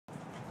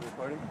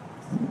Recording?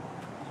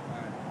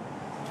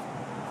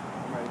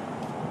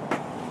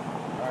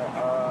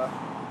 Alright,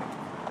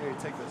 here,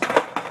 take this.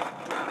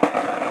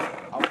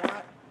 I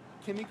want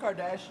Kimmy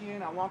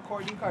Kardashian, I want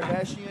Kourtney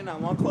Kardashian, I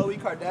want Khloe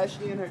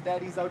Kardashian, her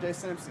daddy's O.J.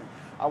 Simpson.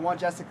 I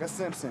want Jessica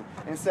Simpson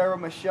and Sarah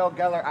Michelle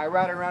Gellar. I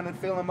ride around and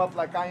fill them up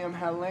like I am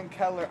Helen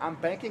Keller. I'm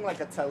banking like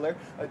a teller,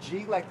 a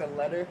G like the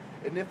letter.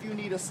 And if you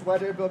need a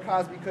sweater, Bill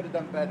Cosby could have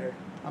done better.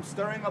 I'm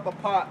stirring up a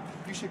pot.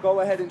 You should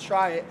go ahead and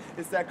try it.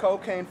 It's that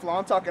cocaine flow.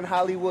 I'm talking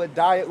Hollywood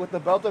diet with the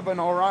belt of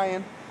an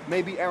Orion.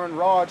 Maybe Aaron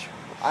Rodgers.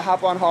 I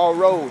hop on Hall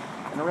Road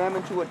and ram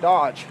into a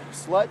Dodge.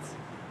 Sluts,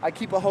 I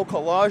keep a whole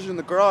collage in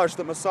the garage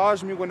to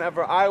massage me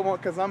whenever I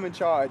want because I'm in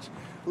charge.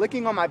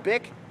 Licking on my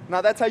bick,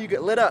 now that's how you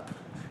get lit up.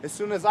 As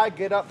soon as I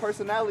get up,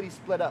 personality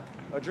split up.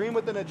 A dream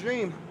within a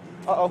dream.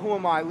 Uh-oh, who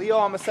am I? Leo,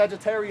 I'm a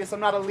Sagittarius. I'm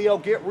not a Leo.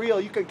 Get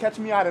real. You can catch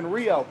me out in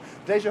Rio.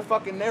 Deja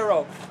fucking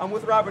Nero. I'm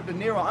with Robert De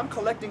Niro. I'm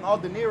collecting all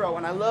De Niro,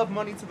 and I love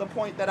money to the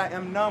point that I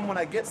am numb. When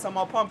I get some,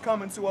 I'll pump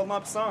come into a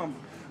lump sum.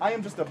 I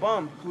am just a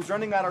bum who's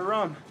running out of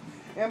rum.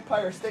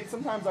 Empire State,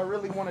 sometimes I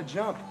really want to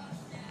jump.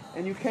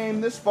 And you came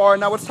this far,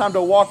 now it's time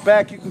to walk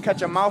back. You can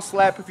catch a mouse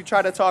slap if you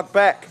try to talk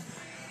back.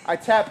 I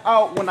tap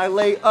out when I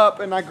lay up,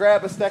 and I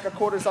grab a stack of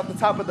quarters off the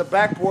top of the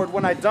backboard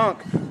when I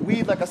dunk.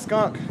 Weed like a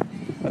skunk.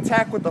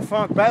 Attack with the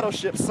funk.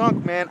 Battleship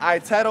sunk, man. I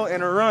tattle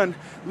and run.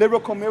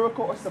 Lyrical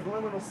miracle or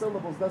subliminal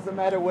syllables. Doesn't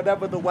matter,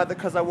 whatever the weather,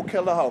 because I will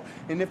kill a hoe.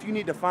 And if you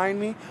need to find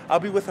me, I'll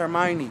be with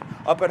Hermione.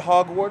 Up at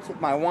Hogwarts with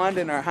my wand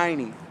and her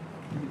hiney.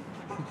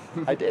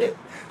 I did it.